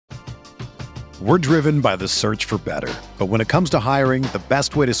We're driven by the search for better. But when it comes to hiring, the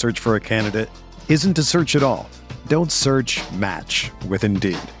best way to search for a candidate isn't to search at all. Don't search, match with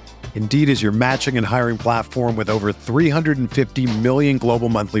Indeed. Indeed is your matching and hiring platform with over 350 million global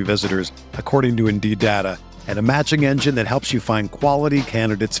monthly visitors, according to Indeed data, and a matching engine that helps you find quality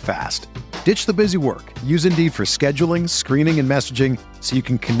candidates fast. Ditch the busy work. Use Indeed for scheduling, screening, and messaging so you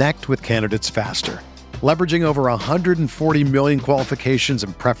can connect with candidates faster. Leveraging over 140 million qualifications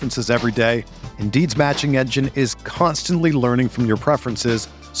and preferences every day, Indeed's matching engine is constantly learning from your preferences,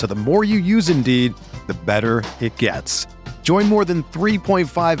 so the more you use Indeed, the better it gets. Join more than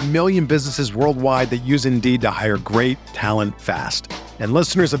 3.5 million businesses worldwide that use Indeed to hire great talent fast. And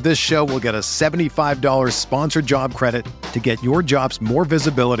listeners of this show will get a $75 sponsored job credit to get your jobs more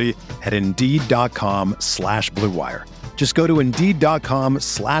visibility at Indeed.com/Blue Wire. Just go to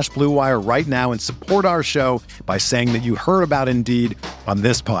Indeed.com/Blue Wire right now and support our show by saying that you heard about Indeed on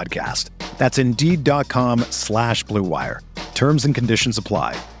this podcast. That's Indeed.com/Blue Wire. Terms and conditions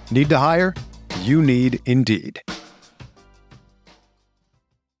apply. Need to hire? You need Indeed.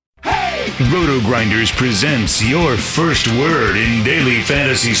 Roto Grinders presents your first word in daily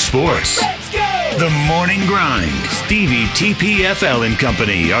fantasy sports. Let's go! The Morning Grind. Stevie, TPFL and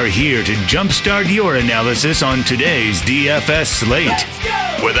company are here to jumpstart your analysis on today's DFS slate. Let's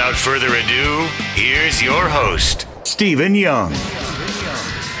go! Without further ado, here's your host, Stephen Young.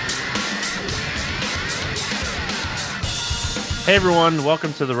 Hey everyone,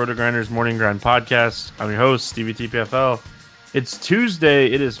 welcome to the Roto Grinders Morning Grind podcast. I'm your host, Stevie TPFL. It's Tuesday.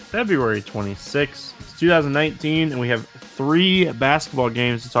 It is February 26th. It's 2019, and we have 3 basketball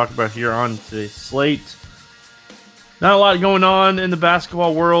games to talk about here on today's slate. Not a lot going on in the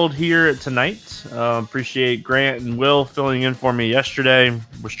basketball world here tonight. Appreciate Grant and Will filling in for me yesterday.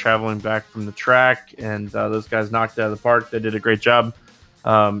 Was traveling back from the track, and those guys knocked it out of the park. They did a great job,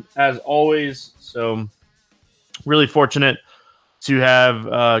 as always. So really fortunate to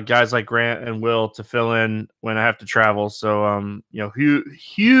have guys like Grant and Will to fill in when I have to travel. So,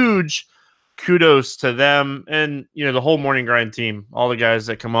 huge kudos to them and, the whole Morning Grind team, all the guys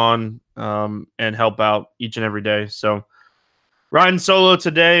that come on and help out each and every day. So riding solo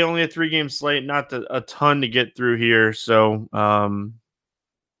today, only a 3-game slate, not a ton to get through here. So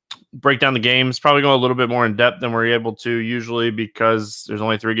break down the games, probably go a little bit more in depth than we're able to usually because there's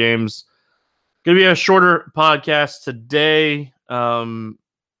only 3 games. Going to be a shorter podcast today.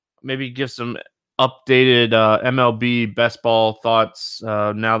 Maybe give some updated MLB best ball thoughts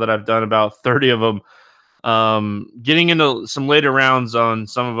now that I've done about 30 of them. Getting into some later rounds on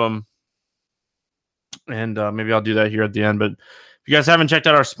some of them. And maybe I'll do that here at the end. But if you guys haven't checked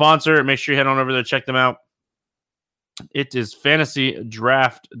out our sponsor, make sure you head on over there, check them out. It is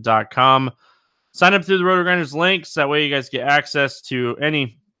fantasydraft.com. Sign up through the Roto Grinders links. That way you guys get access to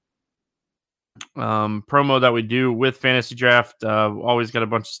any promo that we do with Fantasy Draft. Always got a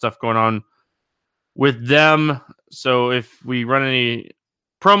bunch of stuff going on with them. So if we run any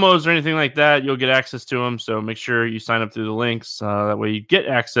promos or anything like that, you'll get access to them. So make sure you sign up through the links. That way you get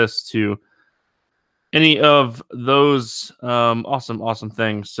access to any of those awesome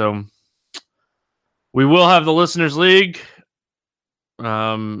things. So we will have the Listeners League.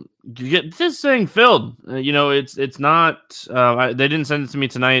 Get this thing filled. It's not. They didn't send it to me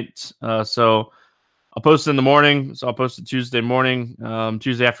tonight, so I'll post it in the morning. So I'll post it Tuesday morning,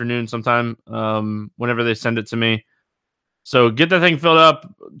 Tuesday afternoon, sometime, whenever they send it to me. So get that thing filled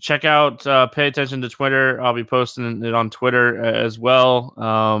up. Check out. Pay attention to Twitter. I'll be posting it on Twitter as well.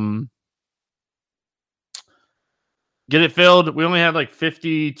 Get it filled. We only had like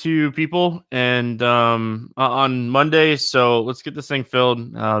 52 people and on Monday, so let's get this thing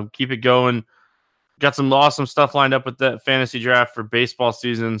filled. Keep it going. Got some awesome stuff lined up with that fantasy draft for baseball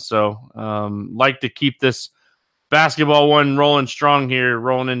season. So like to keep this basketball one rolling strong here,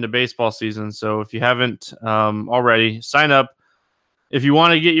 rolling into baseball season. So if you haven't already, sign up. If you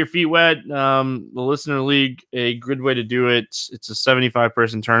want to get your feet wet, the Listener League, a good way to do it. It's a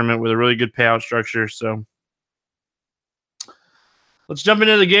 75-person tournament with a really good payout structure. So let's jump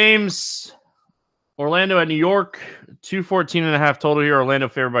into the games. Orlando at New York, 214.5 total here. Orlando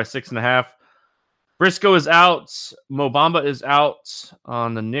favored by 6.5. Briscoe is out. Mo Bamba is out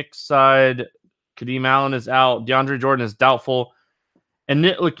on the Knicks side. Kadeem Allen is out. DeAndre Jordan is doubtful. And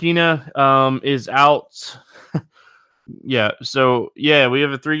Nick Lakina is out. We have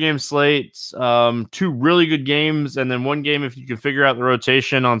a 3-game slate. 2 really good games, and then 1 game if you can figure out the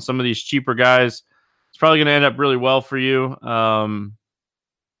rotation on some of these cheaper guys. It's probably going to end up really well for you.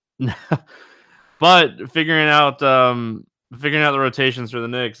 But figuring out the rotations for the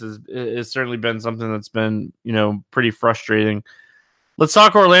Knicks has certainly been something that's been, pretty frustrating Let's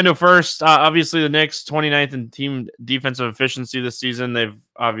talk Orlando first. Obviously, the Knicks 29th in team defensive efficiency this season. They've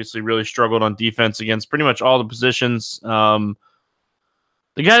obviously really struggled on defense against pretty much all the positions. The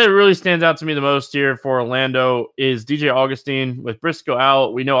guy that really stands out to me the most here for Orlando is DJ Augustin. With Briscoe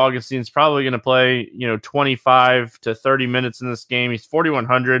out, we know Augustine's probably going to play, 25 to 30 minutes in this game. He's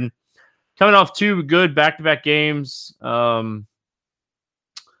 4,100, coming off 2 good back-to-back games.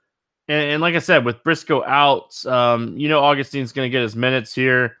 And like I said, with Briscoe out, Augustine's going to get his minutes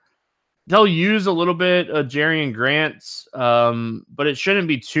here. They'll use a little bit of Jerian Grant, but it shouldn't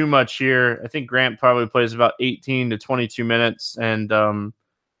be too much here. I think Grant probably plays about 18 to 22 minutes and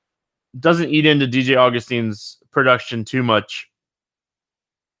doesn't eat into DJ Augustine's production too much.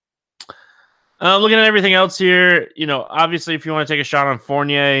 Looking at everything else here, obviously if you want to take a shot on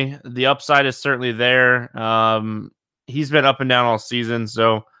Fournier, the upside is certainly there. He's been up and down all season,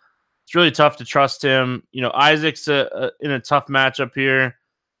 so it's really tough to trust him. Isaac's in a tough matchup here.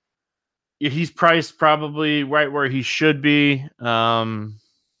 He's priced probably right where he should be. Aaron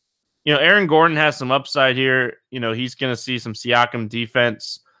Gordon has some upside here. He's going to see some Siakam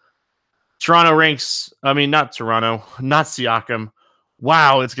defense. Not Siakam.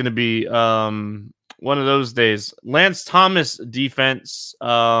 Wow, it's going to be one of those days. Lance Thomas defense.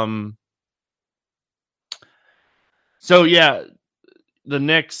 The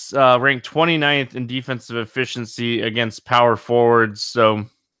Knicks ranked 29th in defensive efficiency against power forwards. So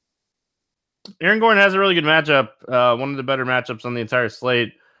Aaron Gordon has a really good matchup, one of the better matchups on the entire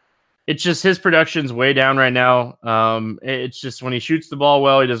slate. It's just his production's way down right now. It's just when he shoots the ball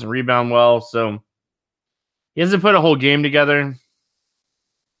well, he doesn't rebound well. So he hasn't put a whole game together.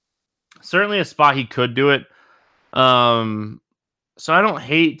 Certainly a spot he could do it. So I don't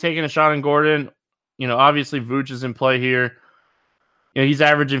hate taking a shot on Gordon. Obviously Vooch is in play here. He's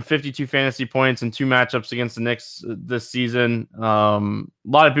averaging 52 fantasy points in 2 matchups against the Knicks this season. A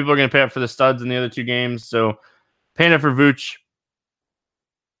lot of people are going to pay up for the studs in the other 2 games. So paying up for Vooch.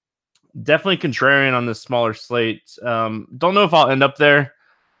 Definitely contrarian on this smaller slate. Don't know if I'll end up there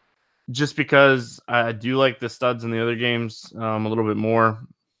just because I do like the studs in the other games a little bit more.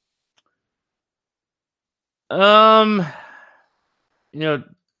 If you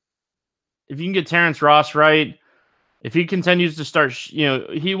can get Terrence Ross right, if he continues to start,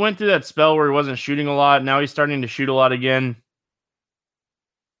 he went through that spell where he wasn't shooting a lot. Now he's starting to shoot a lot again.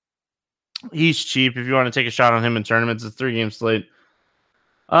 He's cheap if you want to take a shot on him in tournaments. It's a 3-game slate.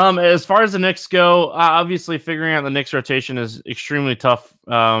 As far as the Knicks go, obviously figuring out the Knicks rotation is extremely tough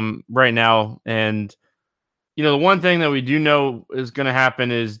right now. And, the one thing that we do know is going to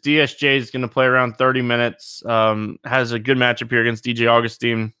happen is DSJ is going to play around 30 minutes, has a good matchup here against DJ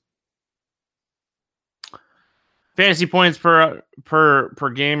Augustin. Fantasy points per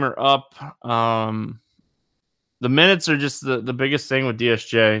game are up. The minutes are just the biggest thing with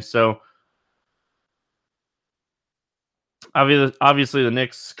DSJ. So obviously the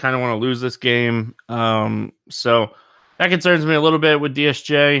Knicks kind of want to lose this game. So that concerns me a little bit with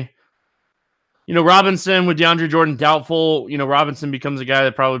DSJ. Robinson with DeAndre Jordan doubtful. Robinson becomes a guy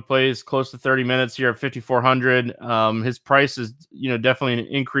that probably plays close to 30 minutes here at 5,400. His price is,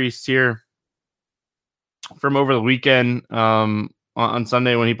 definitely increased here from over the weekend on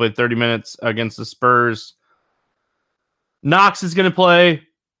Sunday when he played 30 minutes against the Spurs. Knox is going to play,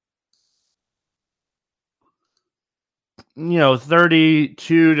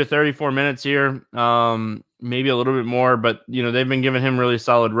 32 to 34 minutes here, maybe a little bit more, but, they've been giving him really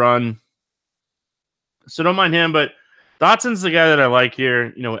solid run. So don't mind him, but Dotson's the guy that I like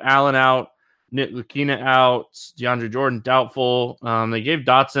here. Allen out, Nick Lakina out, DeAndre Jordan doubtful. They gave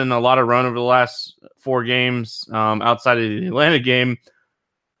Dotson a lot of run over the last 4 games outside of the Atlanta game.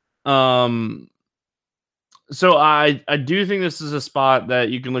 So I do think this is a spot that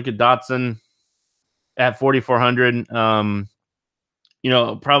you can look at Dotson at 4,400.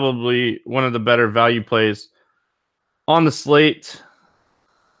 Probably one of the better value plays on the slate.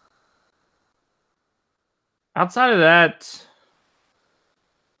 Outside of that,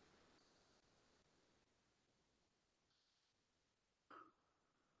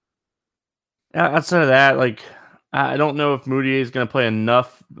 I don't know if Moutier is going to play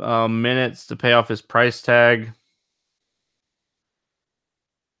enough minutes to pay off his price tag.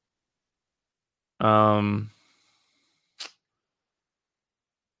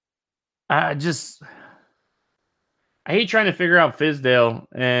 I hate trying to figure out Fizdale,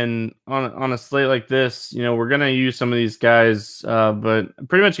 and on a slate like this, we're going to use some of these guys, but I'm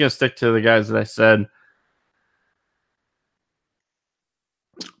pretty much going to stick to the guys that I said.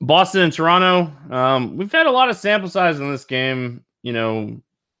 Boston and Toronto, we've had a lot of sample size in this game.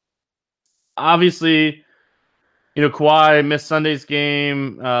 Obviously, Kawhi missed Sunday's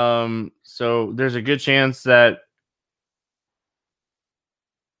game, so there's a good chance that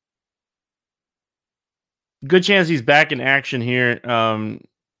he's back in action here.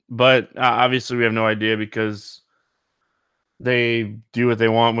 But obviously we have no idea because they do what they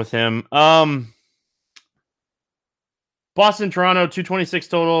want with him. Boston, Toronto, 226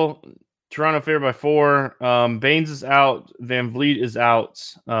 total. Toronto favored by 4. Baines is out. Van Vliet is out.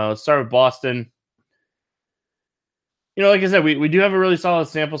 Let's start with Boston. Like I said, we do have a really solid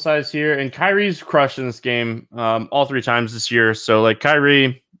sample size here, and Kyrie's crushed in this game all 3 times this year. So like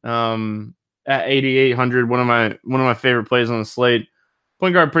Kyrie at 8,800, one of my favorite plays on the slate.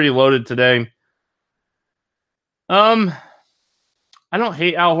 Point guard pretty loaded today. I don't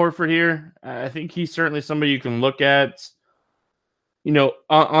hate Al Horford here. I think he's certainly somebody you can look at.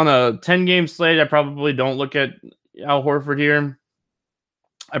 On a 10-game slate, I probably don't look at Al Horford here.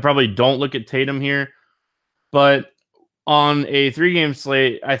 I probably don't look at Tatum here. But on a 3-game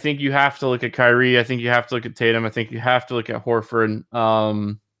slate, I think you have to look at Kyrie. I think you have to look at Tatum. I think you have to look at Horford.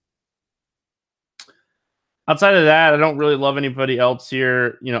 Outside of that, I don't really love anybody else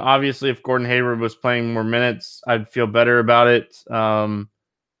here. Obviously, if Gordon Hayward was playing more minutes, I'd feel better about it.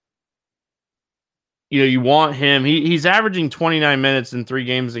 You want him. He's averaging 29 minutes in 3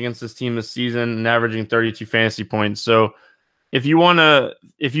 games against this team this season and averaging 32 fantasy points. So if you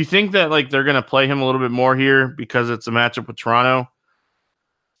think that like they're going to play him a little bit more here because it's a matchup with Toronto,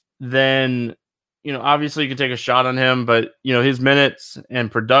 then, obviously you can take a shot on him, but his minutes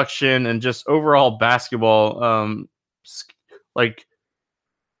and production and just overall basketball,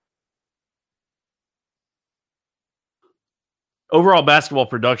 overall basketball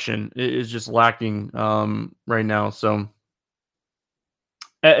production is just lacking right now. So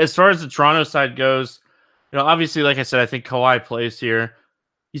as far as the Toronto side goes, obviously, like I said, I think Kawhi plays here.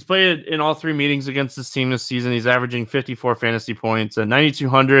 He's played in all 3 meetings against this team this season. He's averaging 54 fantasy points at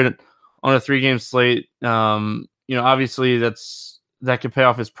 9,200 on a 3-game slate. Obviously that could pay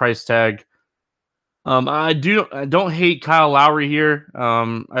off his price tag. I don't hate Kyle Lowry here.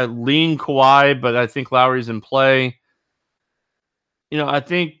 I lean Kawhi, but I think Lowry's in play. I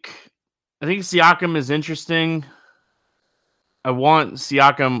think Siakam is interesting. I want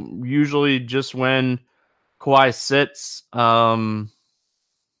Siakam usually just when Kawhi sits.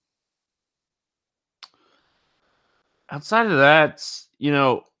 Outside of that,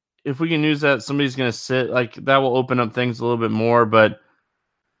 if we can use that somebody's going to sit, like that will open up things a little bit more. But,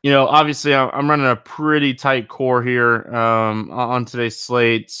 obviously I'm running a pretty tight core here on today's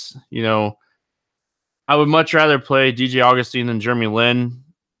slate. I would much rather play DJ Augustine than Jeremy Lin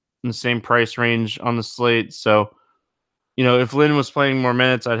in the same price range on the slate. So, if Lin was playing more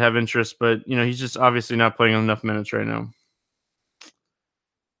minutes, I'd have interest, but, he's just obviously not playing enough minutes right now.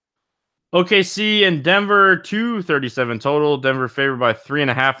 OKC and Denver, 237 total. Denver favored by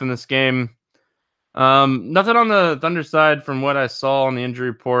 3.5 in this game. Nothing on the Thunder side from what I saw on the injury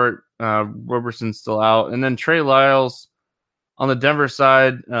report. Roberson's still out. And then Trey Lyles on the Denver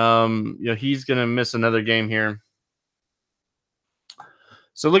side, he's going to miss another game here.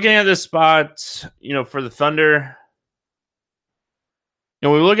 So looking at this spot, for the Thunder,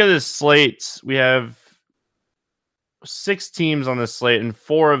 when we look at this slate, we have 6 teams on this slate, and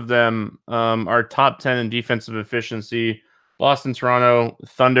 4 of them are top 10 in defensive efficiency. Boston, Toronto,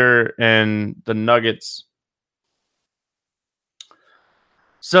 Thunder, and the Nuggets.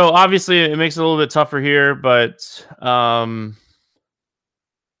 So obviously it makes it a little bit tougher here, but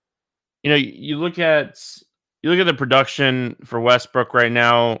you look at the production for Westbrook right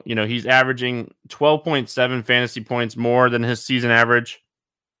now. He's averaging 12.7 fantasy points more than his season average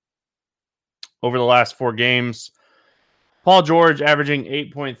over the last 4 games. Paul George averaging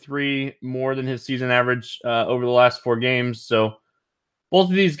 8.3 more than his season average over the last 4 games. So both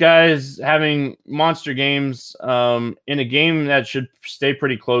of these guys having monster games in a game that should stay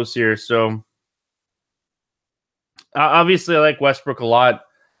pretty close here. So obviously I like Westbrook a lot.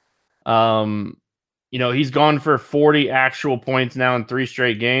 He's gone for 40 actual points now in 3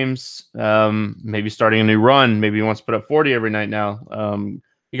 straight games. Maybe starting a new run. Maybe he wants to put up 40 every night now.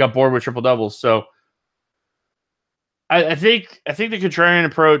 He got bored with triple doubles. So I think the contrarian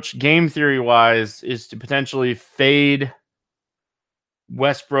approach, game theory wise, is to potentially fade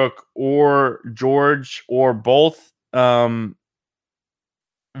Westbrook or George or both. Very,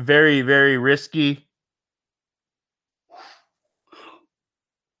 very risky.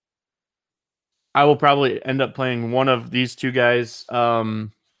 I will probably end up playing one of these 2 guys. Outside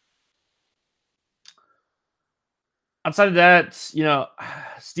of that,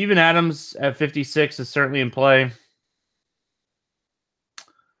 Steven Adams at 56 is certainly in play.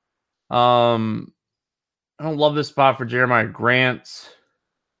 I don't love this spot for Jeremiah Grant.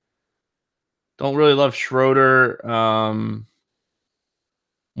 Don't really love Schroeder.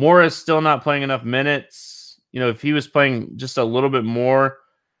 Morris still not playing enough minutes. If he was playing just a little bit more,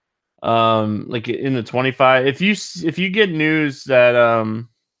 like in the 25, if you get news that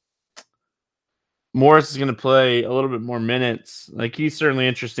Morris is going to play a little bit more minutes, like he's certainly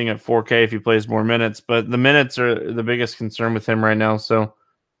interesting at 4K if he plays more minutes, but the minutes are the biggest concern with him right now. So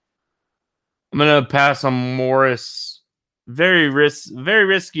I'm going to pass on Morris. Very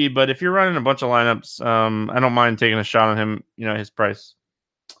risky, but if you're running a bunch of lineups, I don't mind taking a shot on him, his price.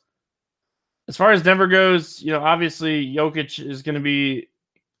 As far as Denver goes, obviously Jokic is going to be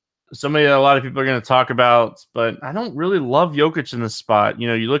somebody that a lot of people are going to talk about, but I don't really love Jokic in this spot. You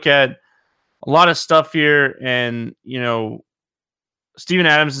look at a lot of stuff here, and, Steven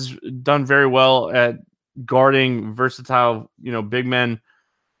Adams has done very well at guarding versatile, big men.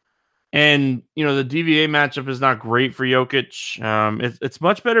 And, the DVA matchup is not great for Jokic. It's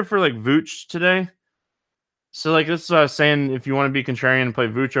much better for, like, Vooch today. So, like, this is what I was saying. If you want to be contrarian and play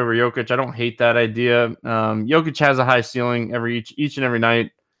Vooch over Jokic, I don't hate that idea. Jokic has a high ceiling each and every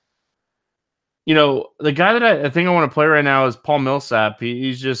night. The guy that I think I want to play right now is Paul Millsap.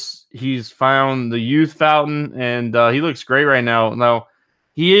 He's found the youth fountain, and he looks great right now. Now,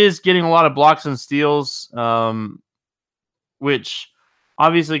 he is getting a lot of blocks and steals, which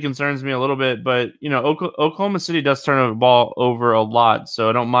obviously concerns me a little bit. But, Oklahoma City does turn the ball over a lot, so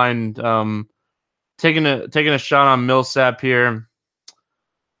I don't mind taking a shot on Millsap here.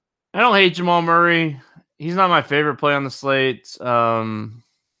 I don't hate Jamal Murray. He's not my favorite play on the slate.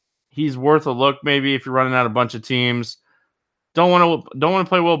 He's worth a look maybe if you're running out a bunch of teams. Don't want to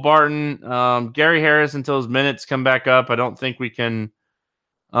play Will Barton. Gary Harris until his minutes come back up. I don't think we can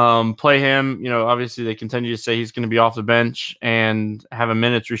play him. Obviously they continue to say he's going to be off the bench and have a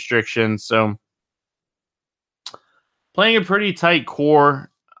minutes restriction. So playing a pretty tight core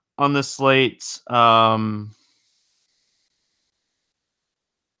on this slate. Not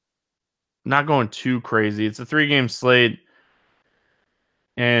going too crazy. It's a 3-game slate.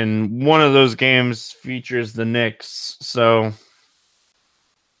 And one of those games features the Knicks. So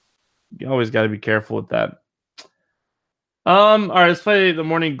you always got to be careful with that. All right, let's play the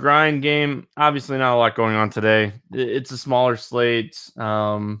morning grind game. Obviously not a lot going on today. It's a smaller slate.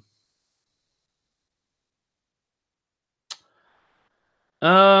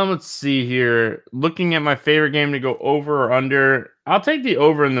 Let's see here. Looking at my favorite game to go over or under, I'll take the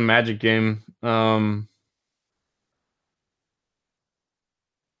over in the Magic game.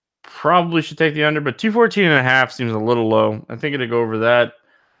 Probably should take the under, but 214.5 seems a little low. I think it'd go over that.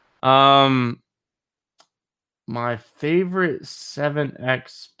 My favorite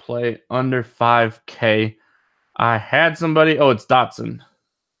 7x play under 5K. I had somebody. Oh, it's Dotson.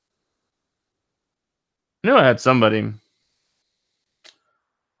 I knew I had somebody.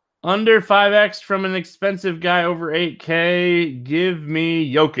 Under 5x from an expensive guy over 8K. Give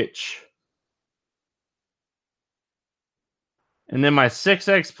me Jokic. And then my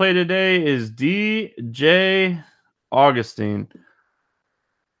 6x play today is DJ Augustine.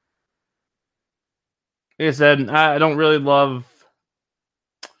 Like I said, I don't really love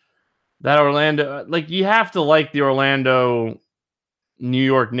that Orlando. Like, you have to like the Orlando New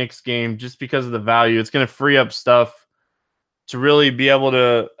York Knicks game just because of the value. It's going to free up stuff to really be able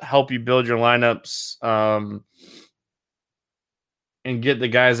to help you build your lineups and get the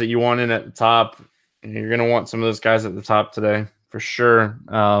guys that you want in at the top. And you're going to want some of those guys at the top today for sure.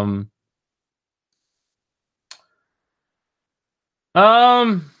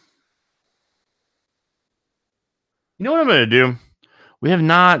 You know what I'm going to do? We have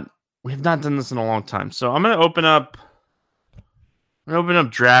not done this in a long time. So I'm going to open up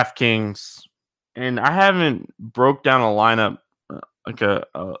DraftKings, and I haven't broke down a lineup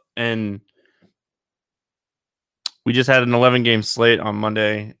and we just had an 11-game slate on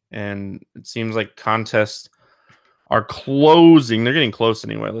Monday, and it seems like contests are closing. They're getting close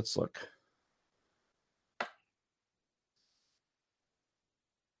anyway. Let's look.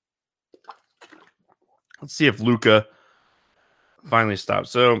 Let's see if Luka finally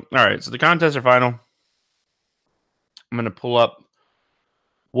stops. So, all right. So the contests are final. I'm going to pull up.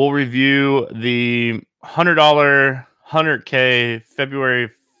 We'll review the $100, 100K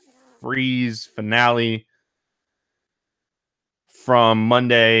February Freeze finale from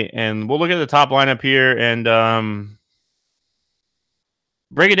Monday, and we'll look at the top lineup here and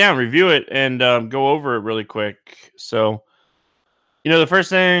break it down, review it, and go over it really quick. So, the first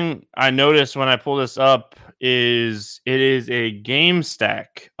thing I noticed when I pull this up is it is a game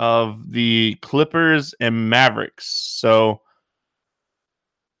stack of the Clippers and Mavericks. So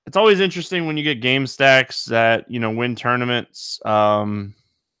it's always interesting when you get game stacks that, win tournaments. You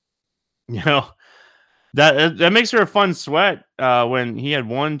know, that makes her a fun sweat. When he had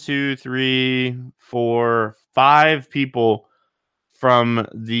 1, 2, 3, 4, 5 people from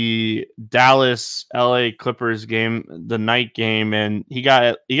the Dallas LA Clippers game, the night game, and he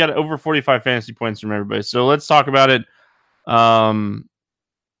got over 45 fantasy points from everybody. So let's talk about it.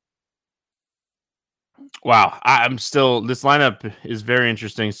 Wow, this lineup is very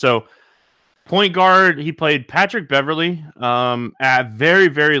interesting. So point guard, he played Patrick Beverly at very,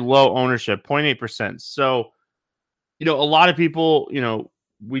 very low ownership, 0.8%. So, a lot of people,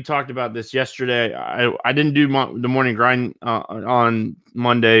 we talked about this yesterday. I didn't do the morning grind on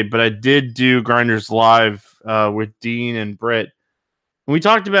Monday, but I did do Grinders Live with Dean and Britt. And we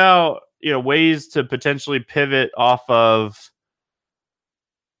talked about, ways to potentially pivot off of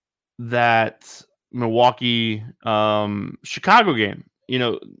that Milwaukee Chicago game.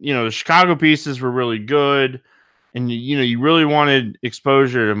 The Chicago pieces were really good, and you really wanted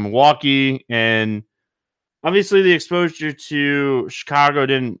exposure to Milwaukee, and obviously the exposure to Chicago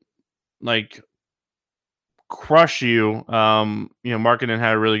didn't crush you. Markkanen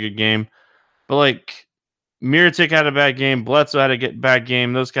had a really good game, but Mirotic had a bad game, Bledsoe had a bad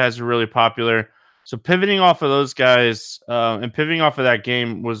game. Those guys are really popular. So pivoting off of those guys and pivoting off of that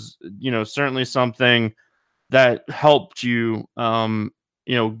game was, certainly something that helped you,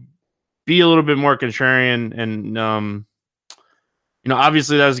 be a little bit more contrarian. And,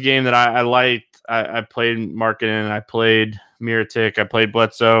 obviously that was a game that I liked. I played Markkanen, I played Mirotic, I played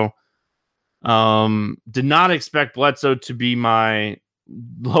Bledsoe. Did not expect Bledsoe to be my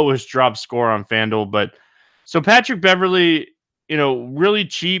lowest drop score on FanDuel, but so Patrick Beverly, really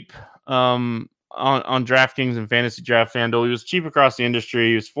cheap. On DraftKings and Fantasy Draft FanDuel. He was cheap across the industry.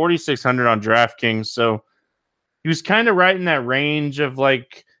 He was 4,600 on DraftKings. So he was kind of right in that range of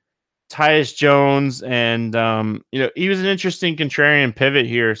Tyus Jones. And, he was an interesting contrarian pivot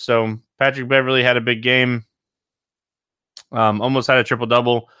here. So Patrick Beverly had a big game. Almost had a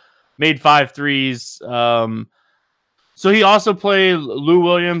triple-double. Made 5 threes. So he also played Lou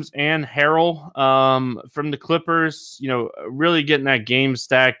Williams and Harrell from the Clippers, really getting that game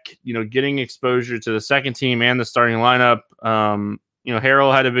stack, getting exposure to the second team and the starting lineup.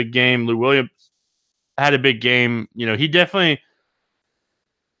 Harrell had a big game. Lou Williams had a big game. He definitely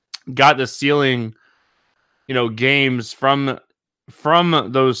got the ceiling, games from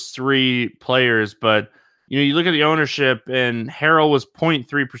those 3 players. But, you look at the ownership, and Harrell was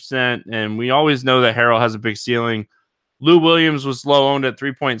 0.3%, and we always know that Harrell has a big ceiling. Lou Williams was low owned at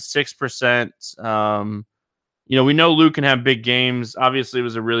 3.6%. We know Lou can have big games. Obviously, it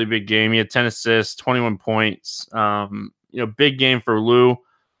was a really big game. He had 10 assists, 21 points. Big game for Lou.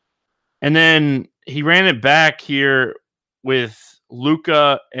 And then he ran it back here with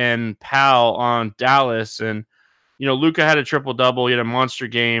Luka and Powell on Dallas. And, Luka had a triple-double. He had a monster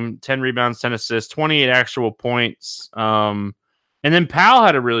game, 10 rebounds, 10 assists, 28 actual points. And then Powell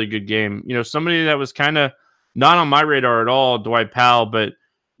had a really good game. Somebody that was kind of not on my radar at all, Dwight Powell, but,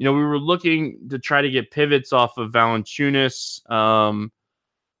 we were looking to try to get pivots off of Valanciunas. Some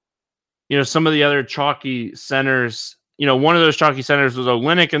of the other chalky centers, one of those chalky centers was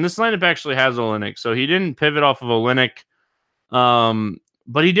Olynyk, and this lineup actually has Olynyk, so he didn't pivot off of Olynyk.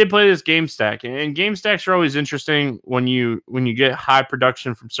 But he did play this game stack, and game stacks are always interesting when you get high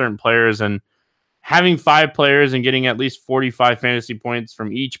production from certain players, and having 5 players and getting at least 45 fantasy points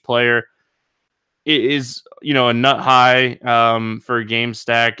from each player is, a nut high for a game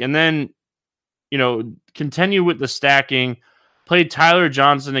stack. And then, continue with the stacking. Played Tyler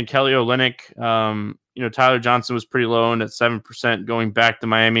Johnson and Kelly Olynyk. Tyler Johnson was pretty low owned at 7% going back to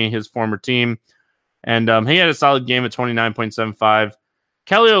Miami, his former team. And he had a solid game at 29.75.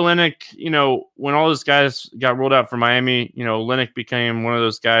 Kelly Olynyk, when all those guys got rolled out for Miami, Olynyk became one of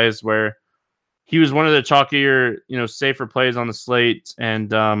those guys where he was one of the chalkier, safer plays on the slate.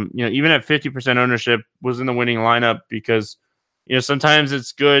 And, even at 50% ownership was in the winning lineup because, sometimes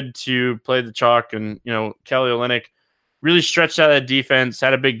it's good to play the chalk. And, Kelly Olynyk really stretched out that defense,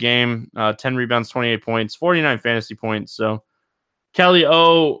 had a big game, 10 rebounds, 28 points, 49 fantasy points. So Kelly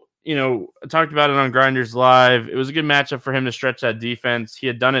I talked about it on Grinders Live. It was a good matchup for him to stretch that defense. He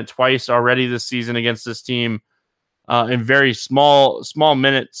had done it twice already this season against this team. In very small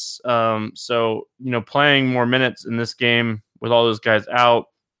minutes. So, playing more minutes in this game with all those guys out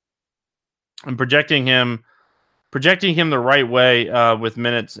and projecting him the right way with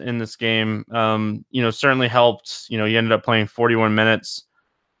minutes in this game, certainly helped. He ended up playing 41 minutes.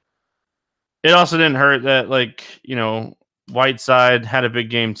 It also didn't hurt that, Whiteside had a big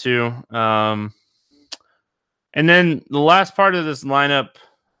game too. And then the last part of this lineup,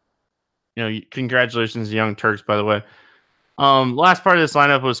 Congratulations to Young Turks, by the way. Last part of this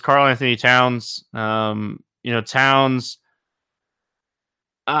lineup was Karl-Anthony Towns. Towns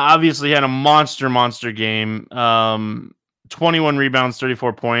obviously had a monster game. 21 rebounds,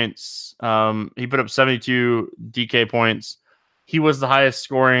 34 points. He put up 72 DK points. He was the highest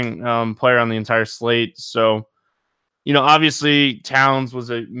scoring player on the entire slate. So, obviously Towns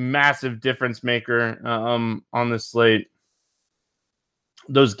was a massive difference maker on this slate.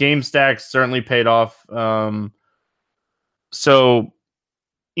 Those game stacks certainly paid off. So,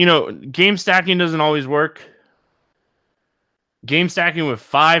 game stacking doesn't always work. Game stacking with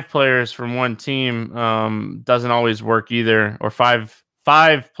 5 players from one team doesn't always work either, or five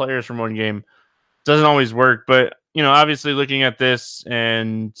players from one game doesn't always work. But, obviously looking at this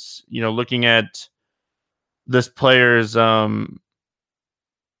and, looking at this player's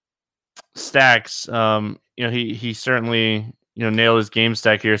stacks, he certainly, nailed his game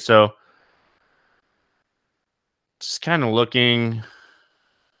stack here. So just kind of looking.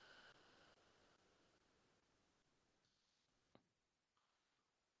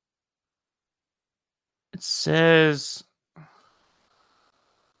 It says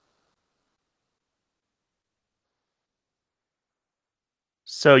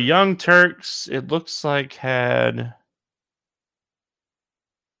so Young Turks, it looks like, had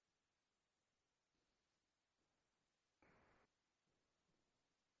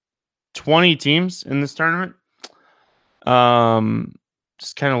 20 teams in this tournament.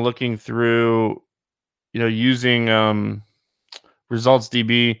 Just kind of looking through, using results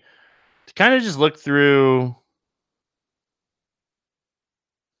DB to kind of just look through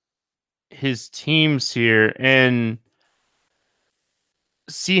his teams here and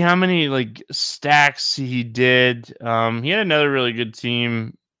see how many stacks he did. He had another really good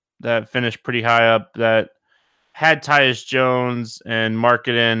team that finished pretty high up that had Tyus Jones and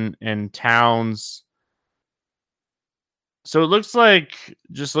Markkanen and Towns. So it looks like,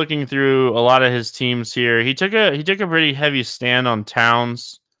 just looking through a lot of his teams here, he took a pretty heavy stand on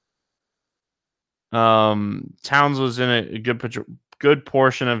Towns. Towns was in a good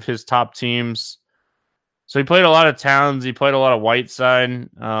portion of his top teams. So he played a lot of Towns. He played a lot of Whiteside.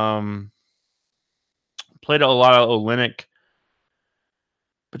 Played a lot of Olynyk.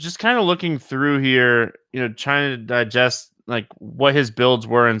 But just kind of looking through here, trying to digest what his builds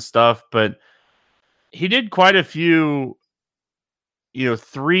were and stuff. But he did quite a few,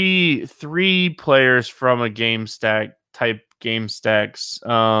 three players from a game stack type game stacks.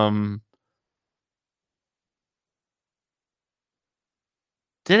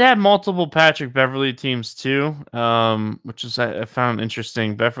 Did have multiple Patrick Beverley teams too, which is I found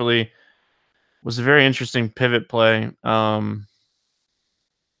interesting. Beverley was a very interesting pivot play.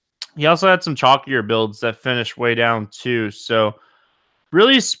 He also had some chalkier builds that finished way down too. So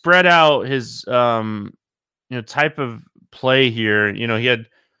really spread out his type of play here. He had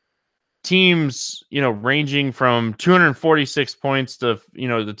teams, ranging from 246 points to,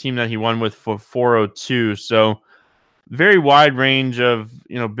 the team that he won with for 402. So very wide range of,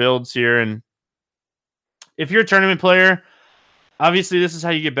 builds here. And if you're a tournament player, obviously this is how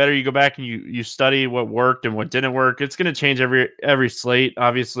you get better. You go back and you study what worked and what didn't work. It's going to change every slate,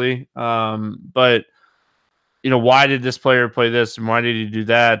 obviously. But why did this player play this and why did he do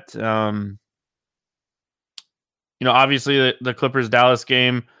that? Obviously the Clippers Dallas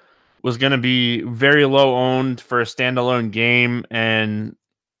game was going to be very low owned for a standalone game. And,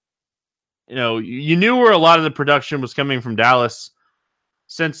 you knew where a lot of the production was coming from Dallas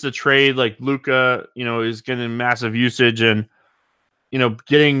since the trade. Like Luka, is getting massive usage and,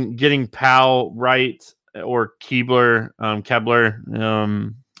 getting Powell right, or Kebler,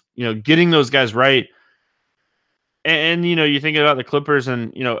 getting those guys right. And you think about the Clippers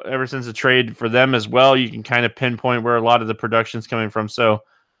and, ever since the trade for them as well, you can kind of pinpoint where a lot of the production's coming from. So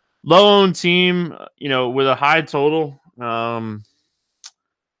low owned team, with a high total,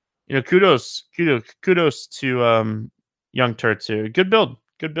 kudos to Young Turks here. Good build.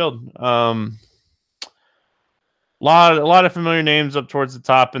 A lot of familiar names up towards the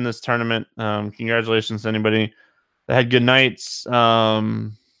top in this tournament. Congratulations to anybody that had good nights.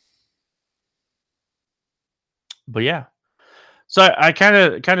 But yeah, so I kind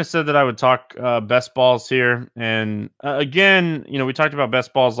of said that I would talk best balls here, and again, we talked about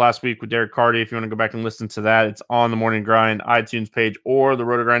best balls last week with Derek Carty. If you want to go back and listen to that, it's on the Morning Grind iTunes page or the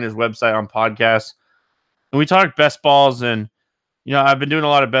Roto Grinders website on podcasts. And we talked best balls, and I've been doing a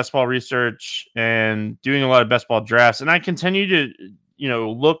lot of best ball research and doing a lot of best ball drafts, and I continue to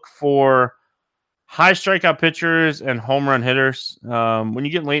look for high strikeout pitchers and home run hitters. When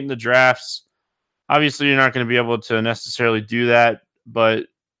you get late in the drafts, obviously you're not going to be able to necessarily do that, but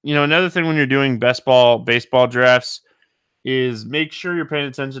another thing when you're doing best ball baseball drafts is make sure you're paying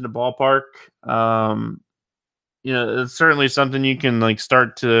attention to ballpark. It's certainly something you can like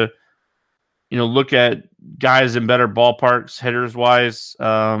start to, look at guys in better ballparks, hitters wise.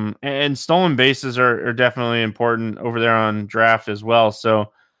 And stolen bases are definitely important over there on draft as well.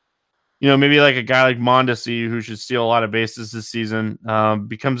 So, maybe like a guy like Mondesi, who should steal a lot of bases this season,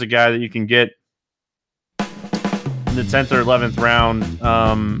 becomes a guy that you can get in the 10th or 11th round.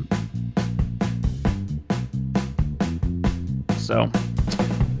 So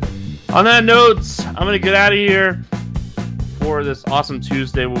on that note, I'm going to get out of here for this awesome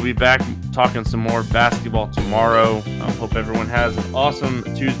Tuesday. We'll be back talking some more basketball tomorrow. Hope everyone has an awesome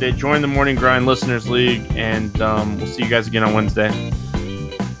Tuesday. Join the Morning Grind Listeners League, and we'll see you guys again on Wednesday.